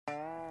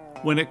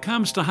When it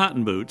comes to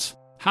hunting boots,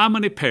 how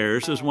many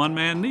pairs does one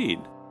man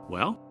need?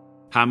 Well,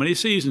 how many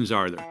seasons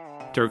are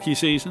there? Turkey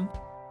season?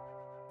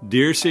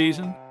 Deer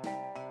season?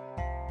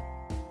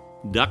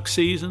 Duck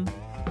season?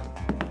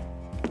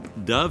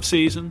 Dove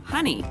season?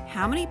 Honey,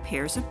 how many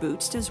pairs of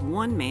boots does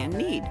one man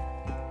need?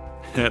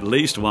 At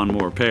least one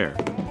more pair.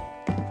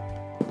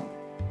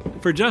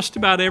 For just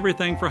about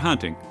everything for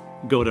hunting,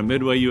 go to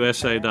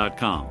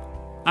MidwayUSA.com.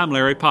 I'm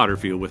Larry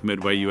Potterfield with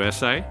Midway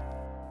USA.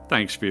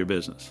 Thanks for your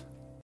business.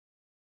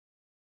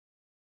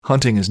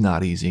 Hunting is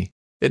not easy.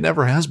 It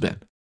never has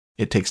been.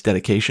 It takes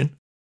dedication,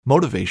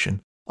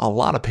 motivation, a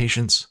lot of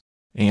patience,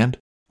 and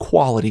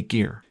quality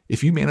gear.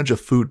 If you manage a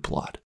food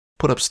plot,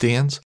 put up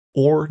stands,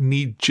 or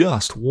need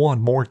just one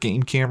more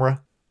game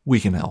camera, we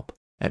can help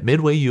at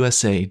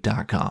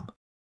MidwayUSA.com.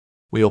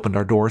 We opened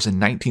our doors in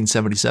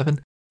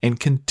 1977 and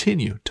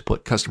continue to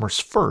put customers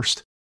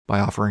first by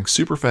offering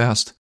super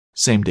fast,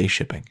 same-day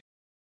shipping.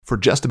 For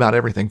just about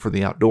everything for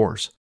the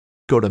outdoors,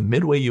 go to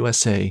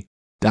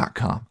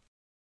MidwayUSA.com.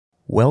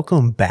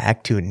 Welcome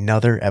back to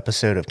another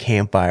episode of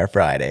Campfire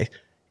Friday.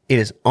 It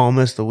is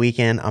almost the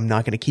weekend. I'm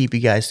not going to keep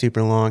you guys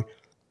super long.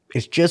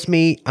 It's just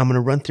me. I'm going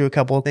to run through a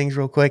couple of things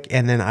real quick,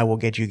 and then I will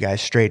get you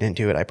guys straight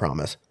into it, I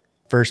promise.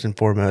 First and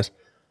foremost,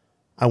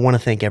 I want to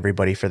thank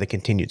everybody for the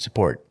continued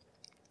support.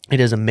 It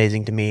is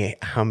amazing to me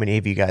how many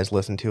of you guys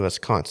listen to us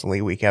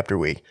constantly week after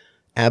week.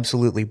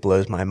 Absolutely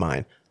blows my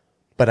mind.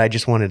 But I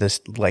just wanted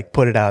to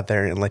put it out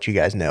there and let you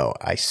guys know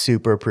I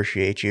super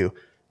appreciate you.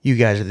 You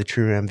guys are the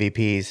true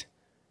MVPs.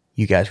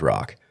 You guys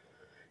rock.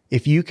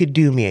 If you could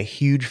do me a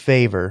huge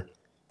favor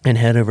and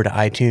head over to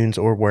iTunes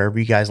or wherever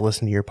you guys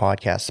listen to your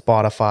podcast,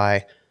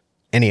 Spotify,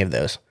 any of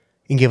those,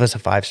 and give us a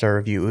 5-star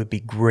review, it would be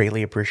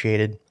greatly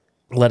appreciated.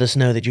 Let us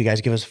know that you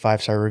guys give us a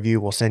 5-star review.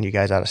 We'll send you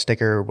guys out a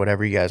sticker or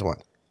whatever you guys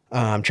want.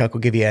 Chuck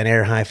will give you an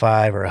air high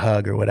five or a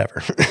hug or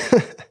whatever.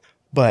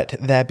 But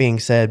that being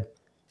said,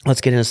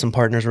 let's get into some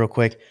partners real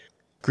quick.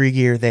 Gree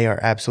Gear, they are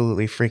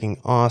absolutely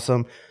freaking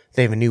awesome.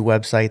 They have a new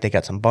website. They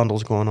got some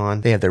bundles going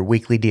on. They have their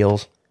weekly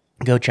deals.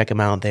 Go check them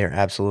out. They are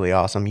absolutely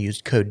awesome.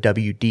 Use code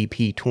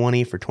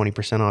WDP20 for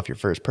 20% off your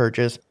first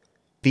purchase.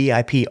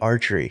 VIP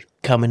Archery,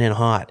 coming in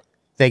hot.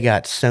 They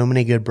got so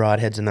many good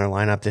broadheads in their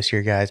lineup this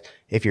year, guys.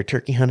 If you're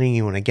turkey hunting,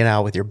 you want to get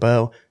out with your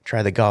bow,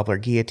 try the Gobbler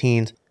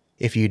guillotines.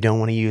 If you don't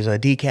want to use a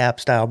decap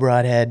style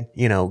broadhead,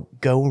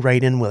 go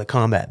right in with a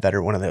Combat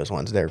Vetter, one of those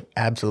ones. They're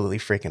absolutely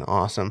freaking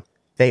awesome.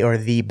 They are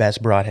the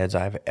best broadheads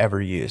I've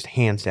ever used,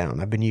 hands down.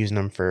 I've been using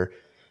them for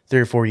 3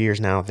 or 4 years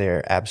now.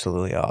 They're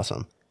absolutely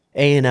awesome.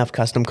 A&F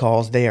Custom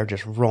Calls, they are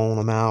just rolling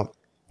them out.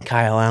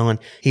 Kyle Allen,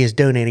 he is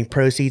donating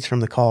proceeds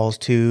from the calls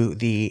to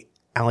the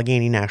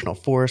Allegheny National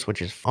Forest,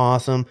 which is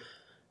awesome.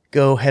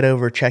 Go head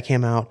over, check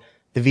him out.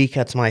 The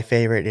V-Cut's my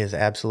favorite. It is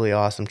absolutely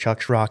awesome.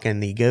 Chuck's rocking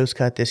the Ghost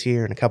Cut this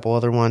year and a couple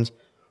other ones.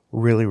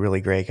 Really,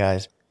 really great,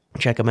 guys.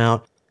 Check them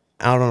out.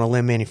 Out on a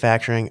Limb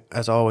Manufacturing,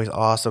 as always,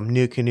 awesome.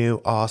 New Canoe,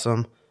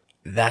 awesome.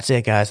 That's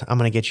it, guys. I'm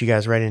going to get you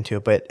guys right into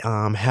it. But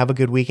have a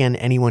good weekend.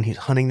 Anyone who's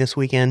hunting this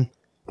weekend,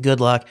 good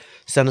luck.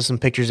 Send us some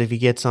pictures if you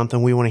get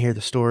something. We want to hear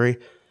the story.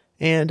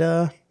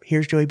 And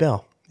here's Joey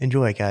Bell.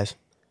 Enjoy, guys.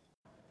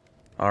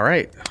 All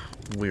right.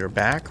 We are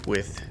back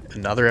with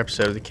another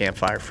episode of the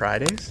Campfire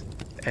Fridays.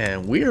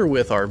 And we are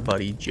with our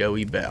buddy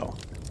Joey Bell.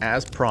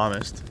 As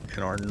promised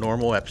in our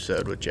normal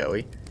episode with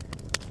Joey,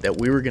 that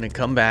we were going to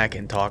come back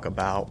and talk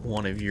about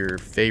one of your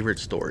favorite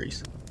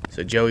stories.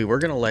 So Joey, we're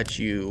going to let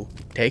you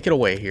take it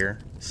away here.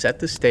 Set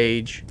the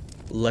stage.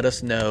 Let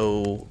us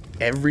know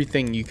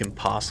everything you can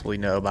possibly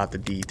know about the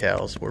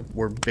details.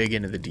 We're big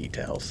into the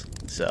details.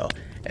 So,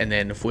 and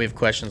then if we have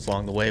questions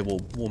along the way,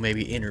 we'll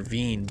maybe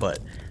intervene. But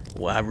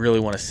I really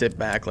want to sit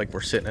back like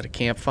we're sitting at a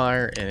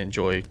campfire and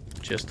enjoy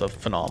just a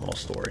phenomenal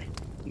story.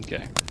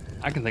 Okay.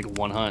 I can think of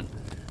one hunt.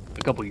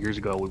 A couple of years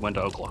ago, we went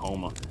to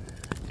Oklahoma,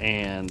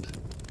 and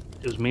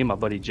it was me and my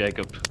buddy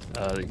Jacob.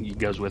 He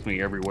goes with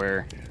me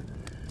everywhere,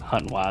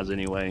 hunting-wise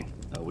anyway.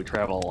 We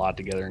travel a lot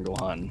together and go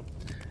hunting.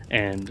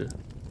 And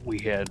we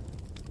had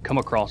come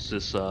across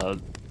this it was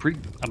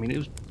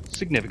a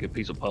significant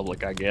piece of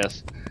public, I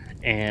guess.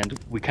 And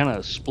we kind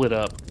of split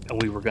up,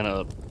 and we were going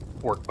to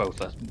work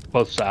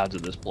both sides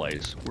of this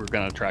place. We were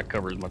going to try to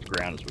cover as much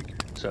ground as we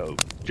could. So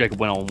Jacob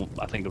went on,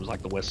 I think it was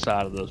like the west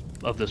side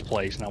of this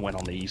place, and I went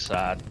on the east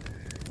side.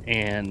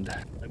 And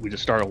we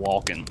just started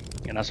walking.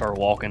 And I started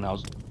walking. I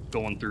was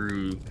going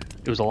through,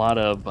 it was a lot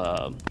of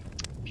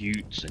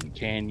buttes and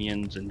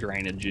canyons and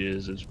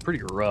drainages. It was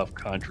pretty rough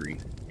country.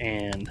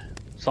 And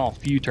saw a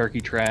few turkey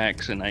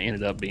tracks, and I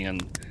ended up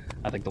being,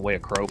 I think the way a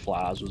crow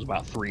flies was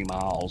about 3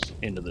 miles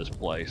into this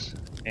place.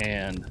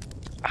 And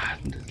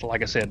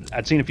like I said,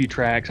 I'd seen a few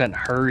tracks, I hadn't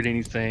heard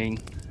anything.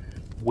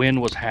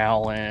 Wind was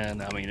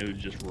howling. I mean, it was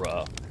just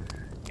rough.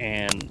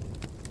 And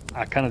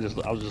I was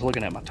just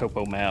looking at my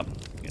topo map,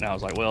 and I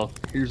was like, well,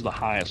 here's the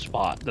highest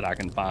spot that I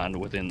can find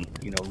within,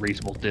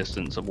 reasonable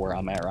distance of where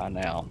I'm at right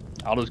now.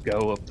 I'll just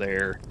go up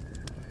there,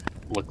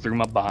 look through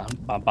my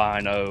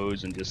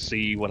binos and just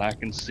see what I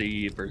can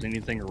see, if there's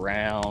anything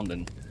around,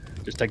 and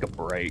just take a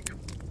break.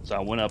 So I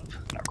went up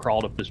and I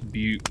crawled up this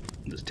butte,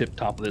 this tip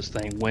top of this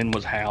thing. Wind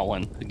was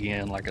howling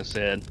again, like I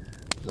said.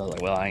 So I was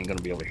like, well, I ain't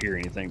gonna be able to hear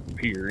anything from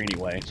here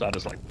anyway. So I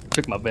just like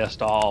took my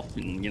vest off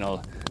and,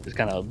 just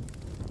kind of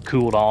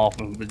cooled off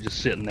and was just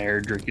sitting there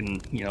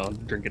drinking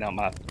out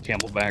my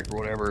Camelback or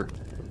whatever.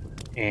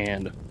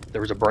 And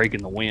there was a break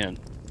in the wind.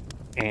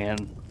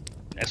 And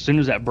as soon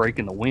as that break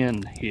in the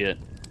wind hit,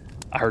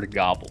 I heard a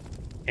gobble.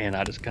 And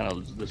I just kind of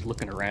was just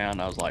looking around.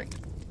 I was like,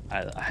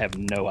 I have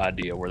no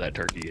idea where that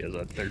turkey is.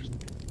 There's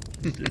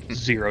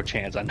zero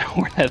chance I know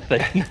where that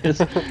thing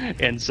is.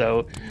 And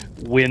so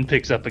wind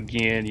picks up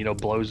again,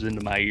 blows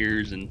into my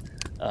ears, and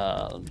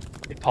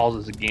it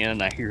pauses again,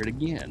 and I hear it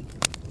again.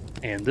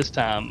 And this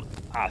time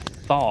I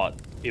thought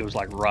it was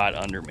like right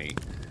under me.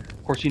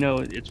 Of course,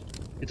 it's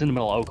in the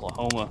middle of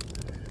Oklahoma.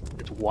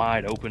 It's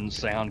wide open,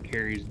 sound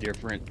carries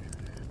different.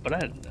 But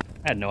I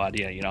had no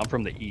idea. I'm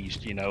from the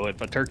east.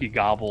 If a turkey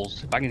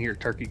gobbles, if I can hear a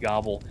turkey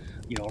gobble,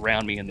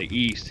 around me in the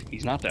east,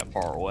 he's not that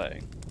far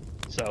away.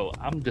 So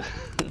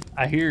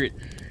I hear it,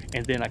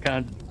 and then I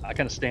kind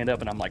of stand up,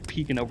 and I'm like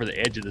peeking over the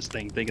edge of this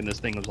thing, thinking this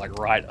thing was like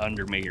right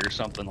under me or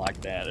something like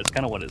that. It's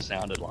kind of what it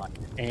sounded like.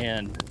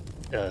 And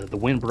the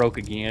wind broke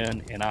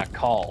again, and I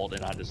called,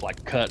 and I just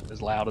like cut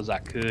as loud as I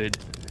could,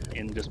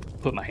 and just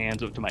put my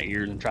hands up to my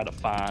ears and try to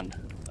find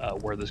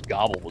where this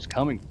gobble was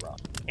coming from.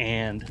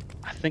 And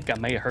I think I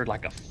may have heard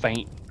like a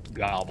faint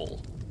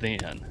gobble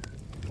then,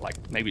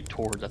 like maybe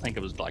towards, I think it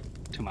was like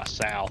to my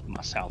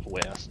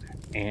southwest.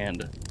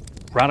 And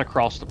right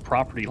across the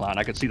property line,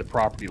 I could see the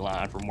property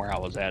line from where I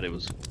was at. It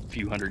was a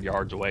few hundred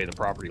yards away, the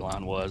property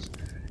line was.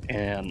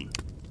 And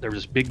there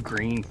was this big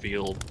green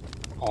field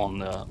on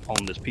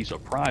this piece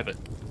of private.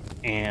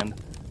 And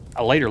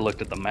I later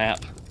looked at the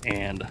map,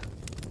 and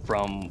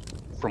from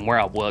where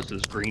I was,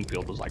 this green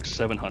field was like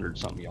 700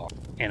 something yards.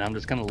 And I'm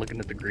just kind of looking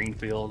at the green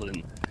field,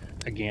 and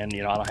again,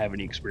 I don't have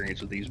any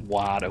experience with these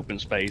wide open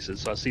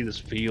spaces. So I see this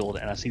field,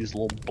 and I see this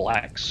little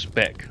black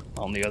speck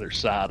on the other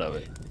side of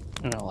it.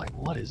 And I'm like,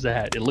 what is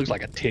that? It looks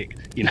like a tick,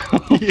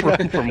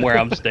 from where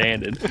I'm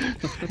standing.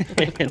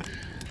 And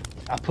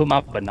I put my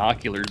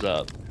binoculars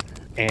up,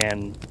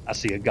 and I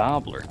see a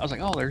gobbler. I was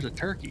like, oh, there's a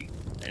turkey.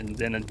 And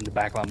then in the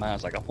back of my mind, I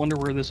was like, I wonder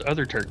where this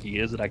other turkey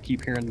is that I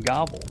keep hearing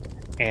gobble.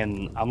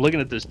 And I'm looking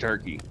at this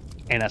turkey,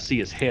 and I see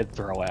his head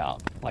throw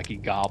out like he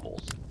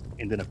gobbles.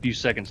 And then a few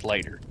seconds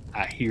later,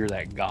 I hear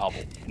that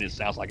gobble, and it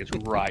sounds like it's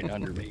right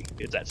under me.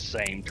 It's that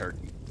same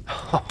turkey.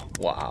 Oh,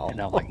 wow.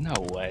 And I'm like, no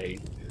way.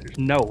 There's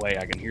no way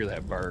I can hear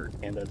that bird.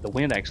 And the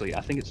wind actually,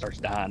 I think it starts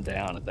dying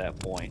down at that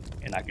point,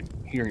 and I can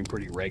hear him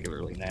pretty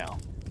regularly now.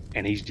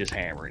 And he's just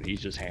hammering.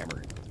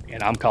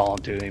 And I'm calling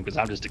to him because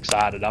I'm just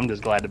excited. I'm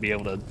just glad to be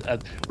able to.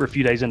 We're a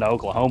few days into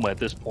Oklahoma at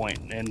this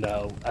point, and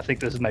I think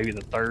this is maybe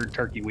the third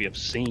turkey we have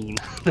seen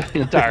the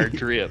entire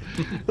trip.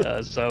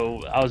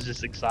 So I was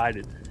just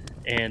excited,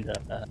 and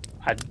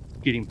I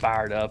get him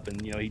fired up, and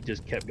he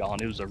just kept going.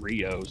 It was a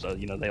Rio, so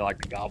they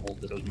like to gobble.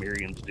 Those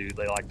Merians do.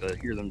 They like to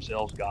hear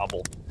themselves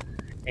gobble,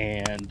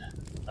 and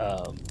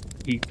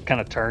he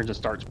kind of turns and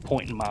starts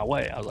pointing my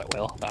way. I was like,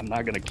 well, I'm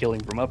not going to kill him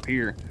from up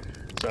here.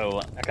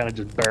 So I kind of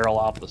just barrel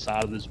off the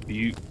side of this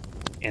butte,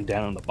 and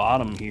down on the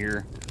bottom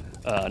here,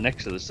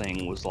 next to this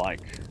thing was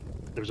like,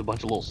 there was a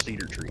bunch of little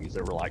cedar trees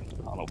that were like,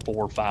 I don't know,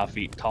 4 or 5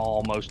 feet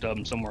tall, most of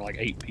them, some were like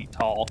 8 feet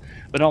tall,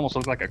 but it almost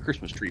looked like a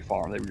Christmas tree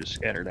farm. They were just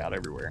scattered out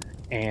everywhere.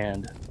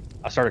 And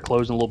I started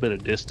closing a little bit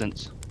of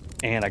distance,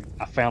 and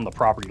I found the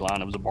property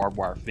line. It was a barbed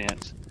wire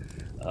fence.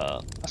 I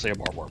say a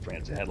barbed wire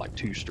fence. It had like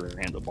 2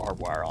 strands of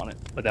barbed wire on it,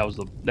 but that was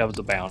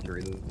the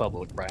boundary, the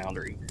public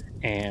boundary.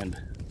 And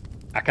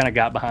I kind of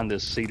got behind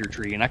this cedar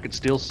tree, and I could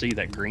still see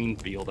that green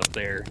field up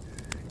there,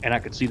 and I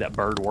could see that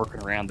bird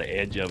working around the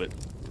edge of it.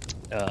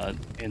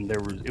 And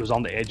it was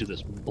on the edge of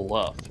this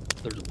bluff.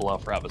 There's a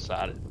bluff right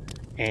beside it.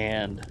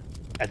 And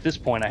at this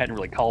point, I hadn't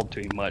really called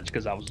to him much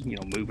because I was,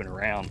 moving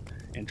around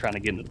and trying to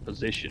get into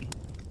position.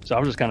 So I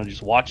was just kind of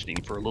just watching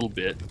him for a little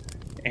bit,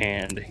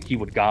 and he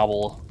would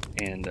gobble,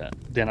 and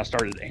then I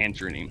started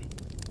answering him,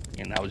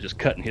 and I was just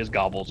cutting his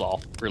gobbles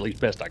off really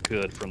best I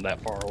could from that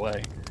far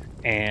away.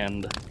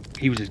 And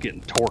he was just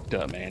getting torqued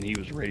up, man. He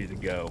was ready to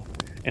go.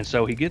 And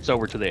so he gets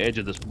over to the edge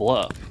of this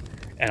bluff,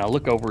 and I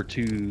look over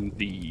to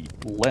the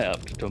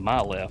left, to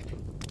my left,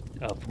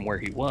 from where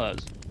he was,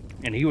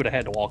 and he would have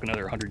had to walk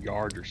another 100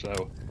 yards or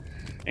so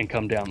and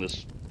come down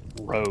this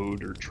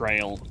road or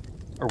trail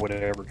or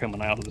whatever,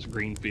 coming out of this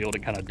green field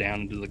and kind of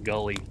down into the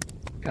gully,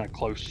 kind of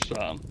close,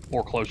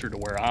 more closer to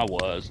where I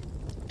was,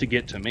 to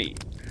get to me.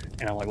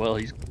 And I'm like, well,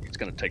 it's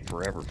going to take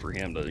forever for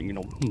him to,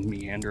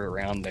 meander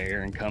around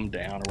there and come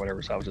down or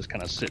whatever. So I was just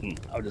kind of sitting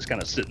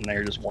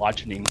there, just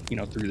watching him,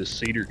 through this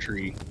cedar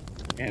tree.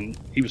 And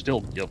he was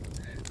still a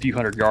few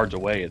hundred yards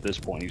away at this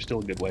point. He was still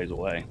a good ways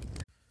away.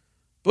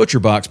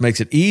 ButcherBox makes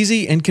it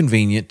easy and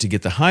convenient to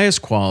get the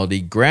highest quality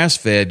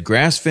grass-fed,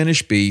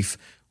 grass-finished beef,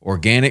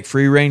 organic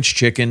free-range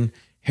chicken,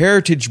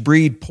 heritage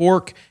breed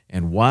pork,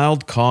 and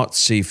wild-caught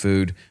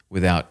seafood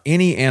without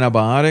any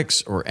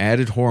antibiotics or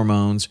added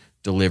hormones,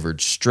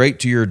 delivered straight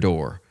to your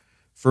door.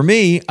 For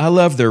me, I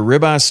love their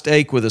ribeye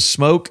steak with a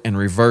smoke and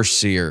reverse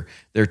sear,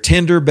 their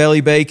tender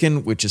belly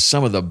bacon, which is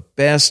some of the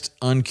best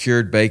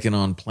uncured bacon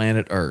on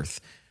planet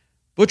Earth.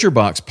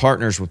 ButcherBox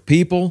partners with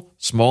people,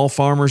 small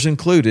farmers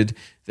included,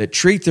 that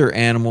treat their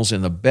animals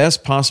in the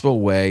best possible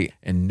way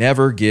and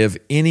never give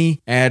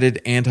any added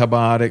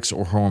antibiotics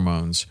or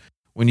hormones.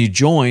 When you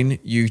join,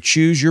 you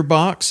choose your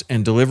box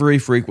and delivery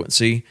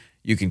frequency.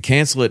 You can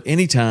cancel at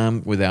any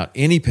time without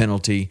any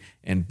penalty,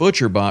 and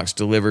ButcherBox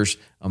delivers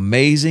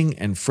amazing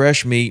and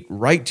fresh meat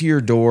right to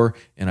your door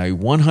in a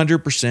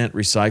 100%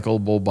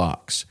 recyclable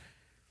box.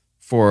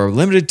 For a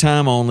limited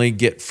time only,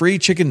 get free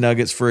chicken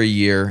nuggets for a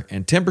year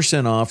and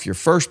 10% off your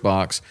first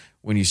box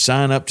when you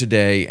sign up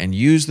today and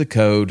use the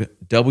code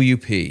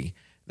WP.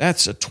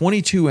 That's a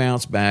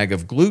 22-ounce bag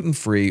of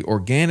gluten-free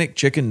organic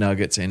chicken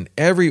nuggets in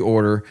every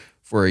order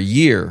for a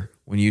year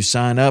when you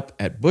sign up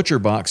at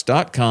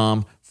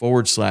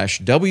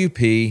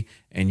butcherbox.com/WP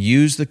and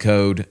use the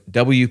code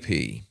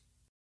WP.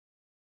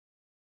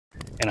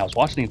 And I was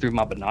watching him through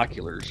my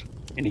binoculars,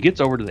 and he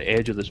gets over to the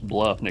edge of this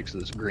bluff next to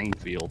this green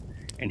field,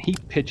 and he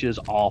pitches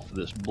off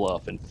this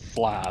bluff and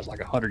flies like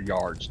 100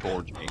 yards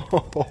towards me.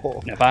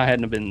 And if I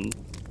hadn't been,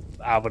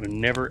 I would have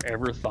never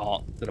ever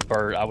thought that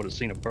I would have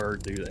seen a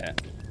bird do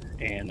that.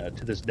 And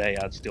to this day,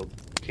 I still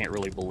can't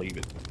really believe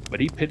it. But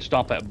he pitched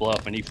off that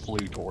bluff and he flew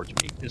towards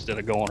me instead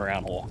of going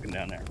around and walking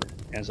down there.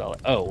 And so I was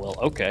like, oh, well,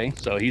 okay.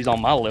 So he's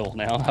on my level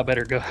now. I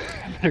better go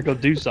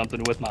do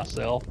something with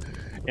myself.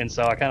 And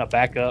so I kind of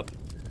back up.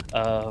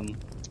 I'm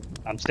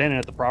standing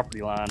at the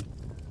property line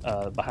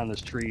behind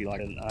this tree.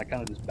 And I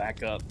kind of just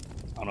back up,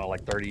 I don't know,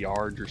 like 30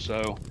 yards or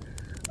so.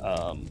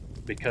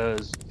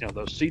 Because,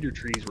 those cedar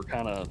trees were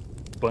kind of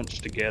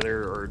bunched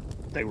together, or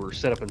they were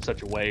set up in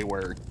such a way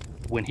where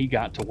when he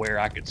got to where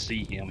I could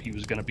see him, he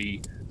was going to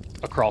be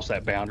across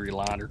that boundary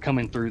line or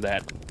coming through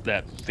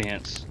that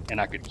fence,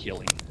 and I could kill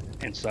him.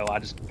 And so I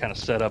just kind of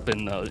set up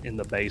in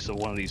the base of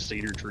one of these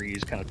cedar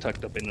trees, kind of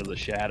tucked up into the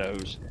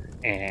shadows,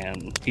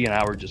 and he and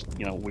I were just,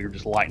 we were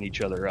just lighting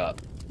each other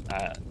up.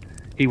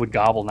 He would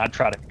gobble, and I'd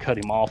try to cut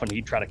him off, and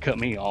he'd try to cut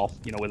me off,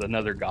 with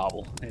another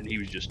gobble, and he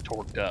was just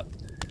torqued up.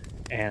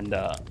 And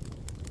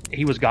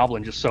he was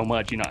gobbling just so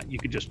much, you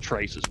could just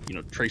trace his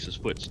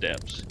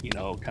footsteps,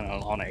 kind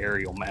of on an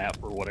aerial map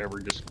or whatever,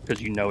 just because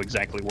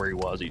exactly where he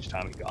was each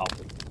time he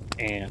gobbled.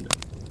 And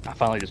I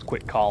finally just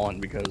quit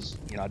calling because,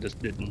 I just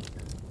didn't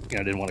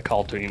want to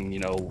call to him,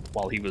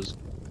 while he was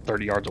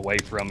 30 yards away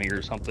from me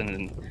or something,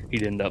 and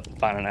he'd end up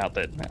finding out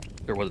that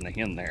there wasn't a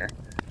hen there.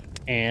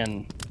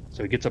 And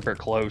so he gets up there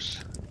close.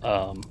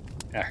 I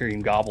hear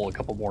him gobble a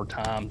couple more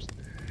times,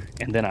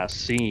 and then I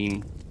see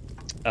him,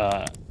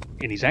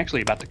 and he's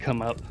actually about to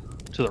come up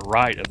to the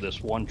right of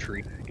this one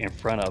tree in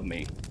front of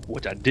me,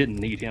 which I didn't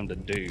need him to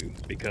do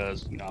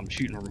because,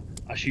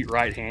 I shoot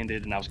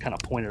right-handed, and I was kind of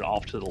pointed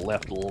off to the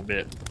left a little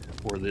bit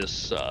where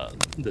this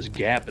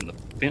gap in the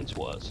fence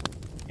was,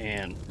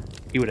 and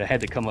he would have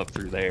had to come up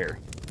through there.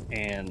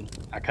 And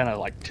I kind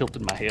of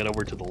tilted my head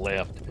over to the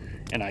left,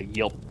 and I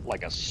yelped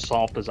like as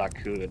soft as I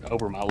could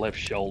over my left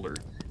shoulder,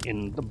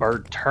 and the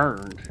bird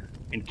turned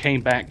and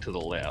came back to the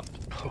left,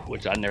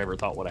 which I never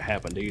thought would have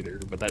happened either.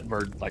 But that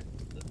bird,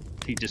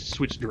 he just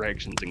switched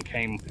directions and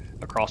came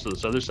across to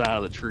this other side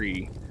of the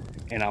tree,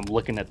 and I'm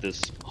looking at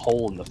this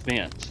hole in the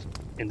fence,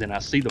 and then I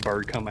see the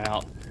bird come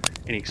out,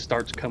 and he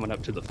starts coming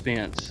up to the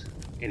fence,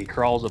 and he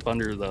crawls up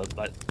under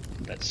that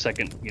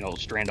second,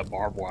 strand of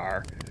barbed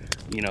wire,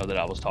 that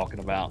I was talking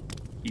about.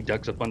 He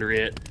ducks up under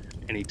it,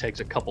 and he takes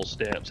a couple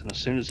steps, and as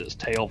soon as his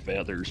tail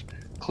feathers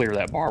clear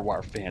that barbed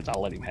wire fence, I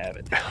let him have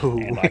it. Ooh.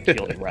 And I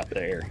killed him right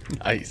there.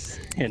 Nice.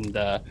 And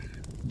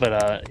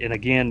and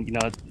again,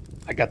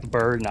 I got the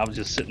bird, and I was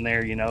just sitting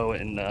there,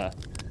 and I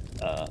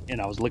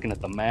was looking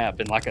at the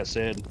map, and like I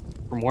said,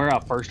 from where I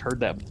first heard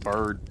that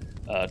bird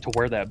to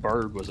where that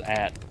bird was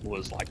at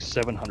was like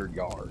 700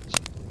 yards,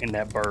 and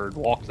that bird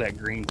walked that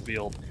green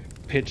field,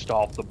 pitched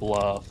off the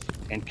bluff,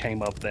 and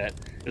came up that.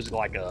 It was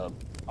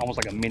almost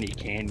like a mini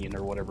canyon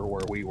or whatever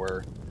where we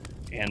were,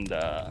 and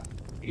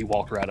he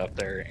walked right up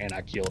there, and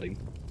I killed him.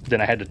 Then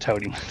I had to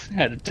tote him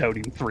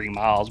 3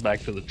 miles back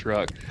to the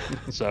truck.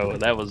 So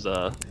that was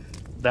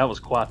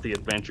quite the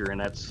adventure, and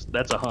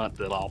that's a hunt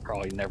that I'll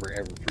probably never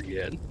ever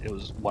forget. It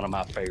was one of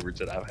my favorites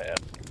that I've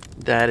had.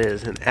 That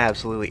is an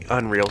absolutely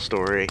unreal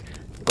story.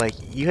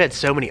 You had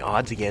so many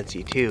odds against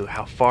you too.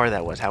 How far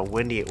that was, how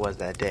windy it was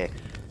that day,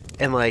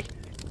 and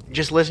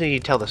just listening to you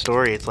tell the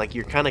story, it's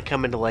you're kind of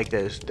coming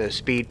to those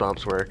speed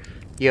bumps where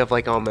you have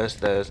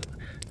almost those,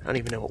 I don't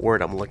even know what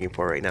word I'm looking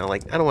for right now. I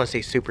don't want to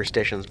say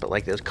superstitions, but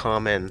those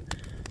common,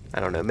 I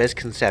don't know,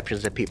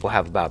 misconceptions that people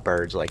have about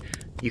birds.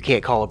 You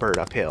can't call a bird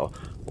uphill,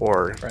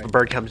 or right. If a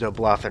bird comes to a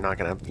bluff, they're not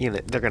gonna,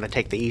 they're gonna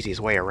take the easiest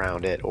way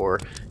around it, or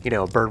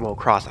a bird won't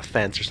cross a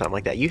fence or something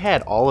like that. You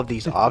had all of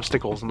these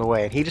obstacles in the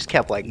way, and he just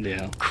kept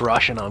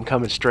crushing them,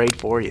 coming straight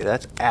for you.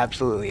 That's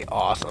absolutely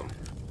awesome.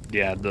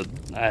 Yeah,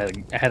 I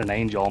had an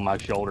angel on my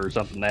shoulder or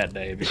something that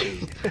day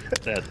because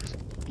that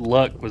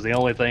luck was the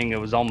only thing that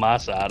was on my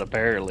side,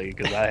 apparently,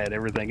 because I had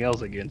everything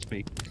else against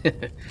me.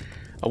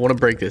 I want to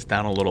break this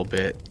down a little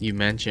bit. You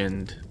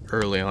mentioned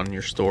early on in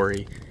your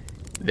story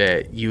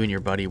that you and your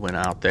buddy went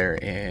out there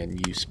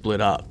and you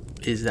split up.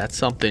 Is that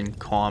something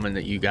common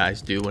that you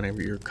guys do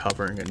whenever you're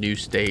covering a new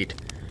state?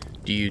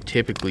 Do you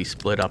typically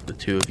split up the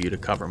two of you to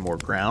cover more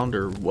ground,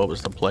 or what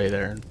was the play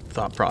there and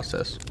thought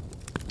process?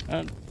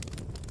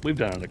 We've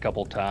done it a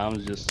couple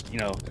times. Just,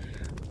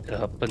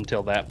 up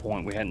until that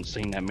point, we hadn't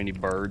seen that many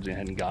birds and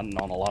hadn't gotten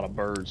on a lot of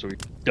birds, so we're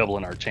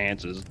doubling our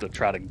chances to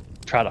try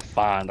to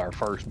find our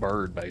first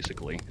bird,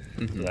 basically.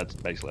 Mm-hmm. So that's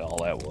basically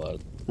all that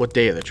was. What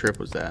day of the trip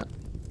was that?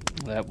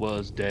 That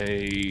was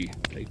day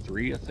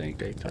 3, I think.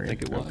 Day 3. I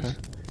think it was. Okay.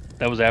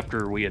 That was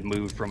after we had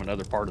moved from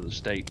another part of the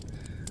state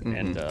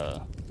and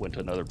went to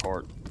another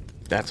part.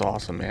 That's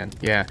awesome, man.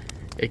 Yeah,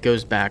 it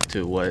goes back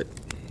to what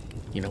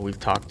we've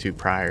talked to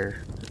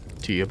prior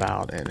to you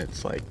about, and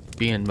it's like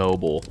being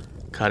mobile,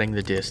 cutting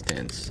the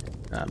distance,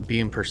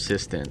 being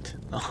persistent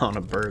on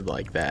a bird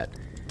like that.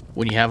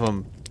 When you have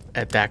them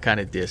at that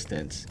kind of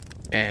distance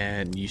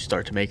and you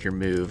start to make your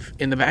move,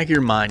 in the back of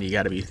your mind, you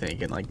got to be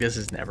thinking, like, this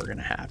is never going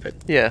to happen.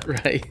 Yeah.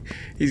 Right?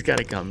 He's got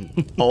to come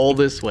all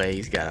this way.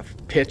 He's got to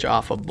pitch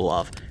off a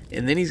bluff.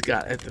 And then he's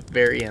got, at the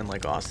very end,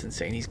 like Austin's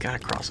saying, he's got to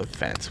cross a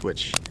fence,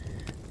 which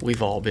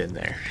we've all been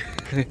there.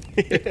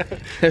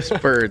 Those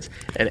birds,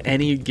 at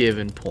any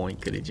given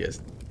point, could have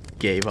just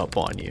gave up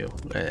on you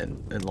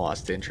and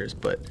lost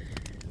interest. But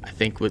I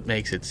think what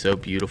makes it so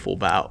beautiful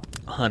about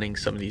hunting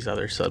some of these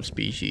other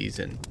subspecies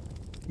and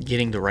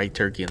getting the right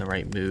turkey in the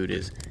right mood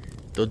is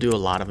they'll do a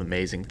lot of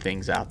amazing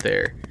things out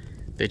there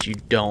that you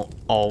don't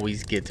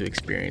always get to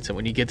experience. And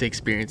when you get to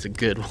experience the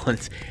good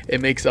ones,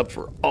 it makes up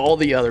for all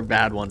the other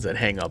bad ones that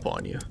hang up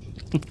on you.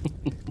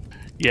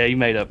 Yeah, you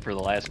made up for the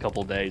last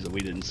couple of days that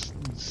we didn't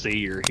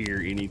see or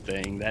hear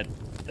anything. That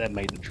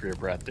made the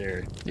trip right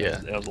there. Yeah.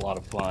 That was a lot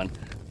of fun.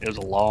 It was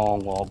a long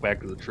walk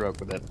back to the truck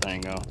with that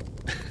thing on.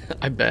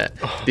 I bet.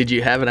 Did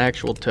you have an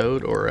actual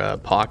tote or a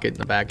pocket in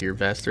the back of your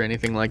vest or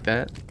anything like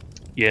that?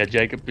 Yeah,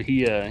 Jacob,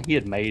 he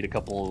had made a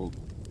couple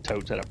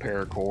totes out of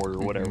paracord or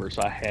whatever,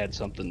 so I had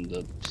something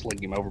to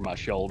sling him over my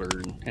shoulder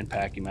and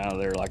pack him out of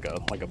there like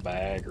a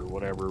bag or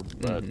whatever.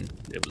 But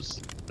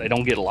they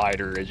don't get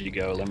lighter as you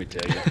go, let me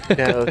tell you.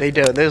 No, they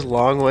don't. Those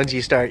long ones,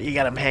 you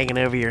got them hanging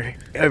over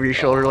your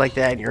shoulder like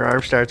that, and your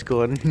arm starts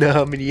going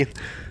numb, and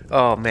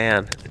oh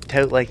man, a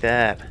tote like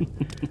that,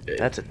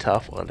 that's a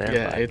tough one.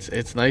 Yeah,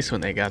 it's nice when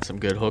they got some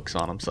good hooks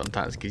on them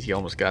sometimes, because you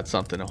almost got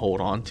something to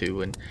hold on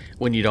to, and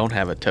when you don't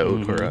have a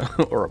tote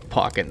or a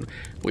pocket.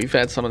 We've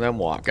had some of them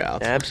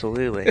walkouts.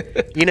 Absolutely.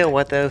 You know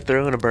what though?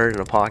 Throwing a bird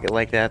in a pocket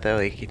like that though,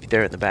 like if you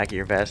throw it in the back of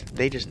your vest,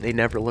 they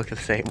never look the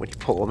same when you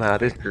pull them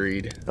out.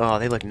 Agreed. Oh,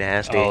 they look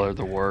nasty. Oh, they're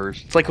the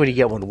worst. It's like when you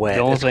get one wet.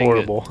 It's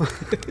horrible.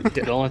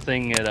 The only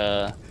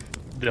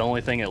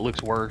thing that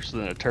looks worse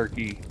than a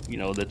turkey,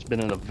 that's been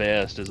in a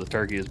vest is a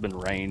turkey that's been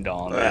rained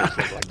on. They just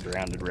look like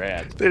grounded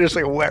rats. They're just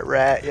like a wet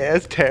rat. Yeah,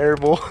 it's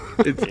terrible.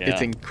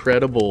 It's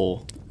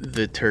incredible,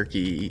 the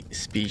turkey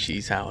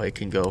species, how it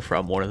can go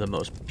from one of the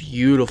most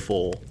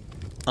beautiful,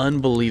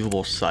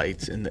 unbelievable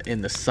sights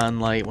in the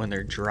sunlight when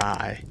they're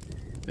dry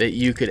that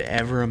you could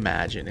ever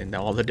imagine, and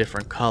all the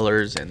different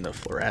colors and the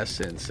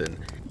fluorescence, and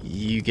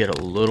you get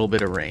a little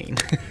bit of rain.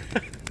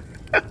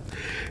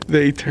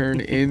 They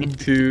turn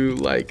into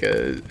like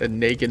a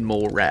naked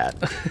mole rat.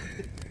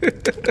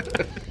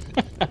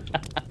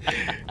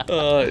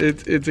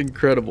 It's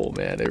incredible,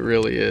 man. It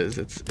really is.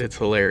 It's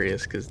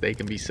hilarious because they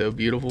can be so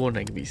beautiful and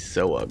they can be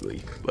so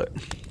ugly. But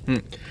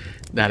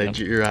now, did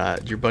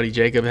your buddy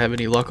Jacob have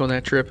any luck on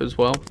that trip as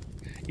well?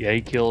 Yeah,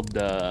 he killed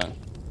a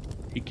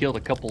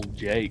couple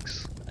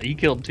jakes. He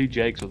killed 2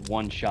 jakes with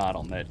one shot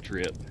on that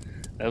trip.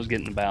 That was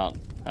getting about,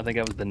 I think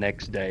that was the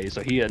next day,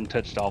 so he hadn't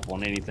touched off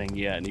on anything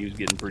yet, and he was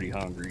getting pretty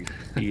hungry.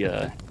 He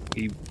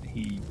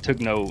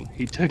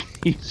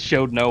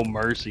showed no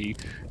mercy,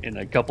 and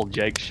a couple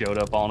jakes showed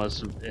up on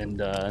us,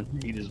 and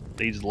he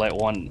just let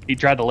one. He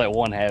tried to let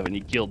one have it, and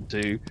he killed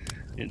 2.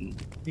 And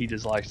he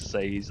just likes to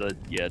say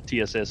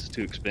TSS is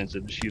too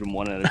expensive to shoot them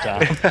one at a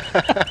time.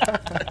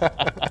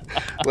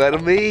 Let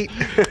them eat.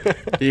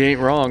 He ain't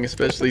wrong,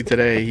 especially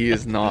today. He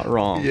is not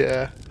wrong.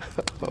 Yeah.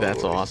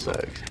 That's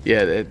awesome.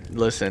 Yeah,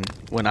 listen,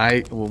 when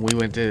we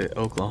went to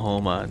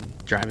Oklahoma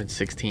and driving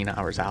 16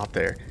 hours out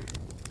there,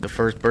 the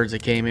first birds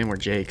that came in were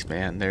jakes,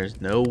 man.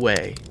 There's no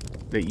way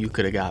that you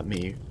could have got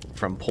me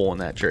from pulling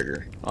that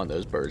trigger on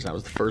those birds. I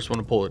was the first one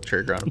to pull the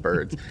trigger on the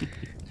birds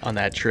on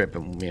that trip,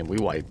 and man, we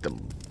wiped them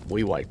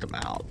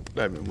out.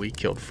 I mean, we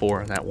killed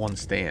 4 in that one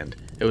stand.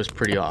 It was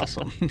pretty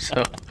awesome.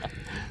 So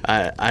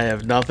I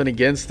have nothing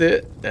against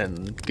it,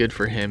 and good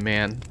for him,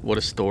 man. What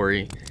a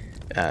story.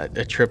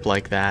 A trip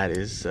like that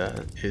is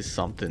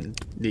something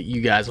that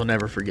you guys will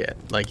never forget.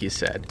 Like you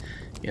said,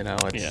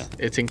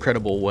 it's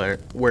incredible where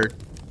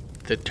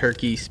the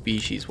turkey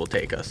species will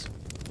take us.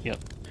 Yep,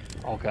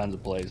 all kinds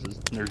of places.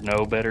 There's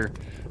no better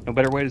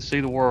way to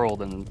see the world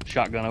than a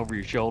shotgun over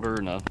your shoulder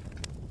and a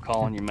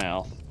call in your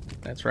mouth.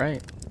 That's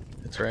right.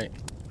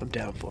 I'm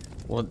down for it.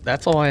 Well,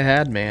 that's all I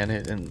had, man.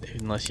 And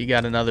unless you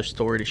got another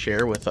story to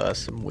share with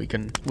us, and we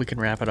can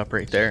wrap it up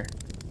right there.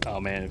 Oh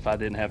man, if I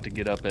didn't have to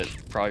get up at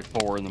probably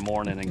 4 in the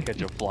morning and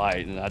catch a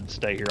flight, and I'd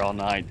stay here all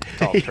night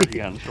talk turkey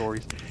hunting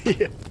stories.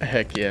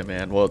 Heck yeah,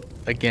 man. Well,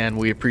 again,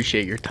 we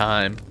appreciate your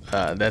time.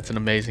 That's an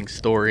amazing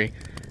story.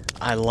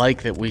 I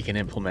like that we can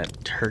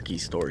implement turkey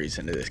stories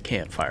into this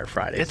Campfire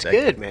Friday. It's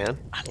good, man.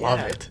 I love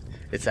it.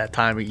 It's that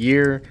time of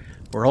year.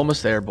 We're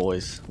almost there,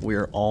 boys.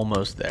 We're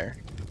almost there.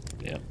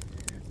 Yeah.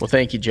 Well,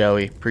 thank you,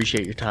 Joey.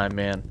 Appreciate your time,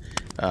 man.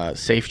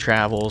 Safe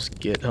travels.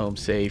 Get home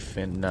safe,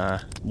 and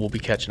we'll be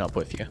catching up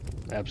with you.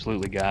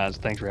 Absolutely, guys.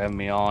 Thanks for having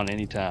me on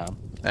anytime.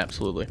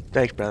 Absolutely.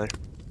 Thanks, brother.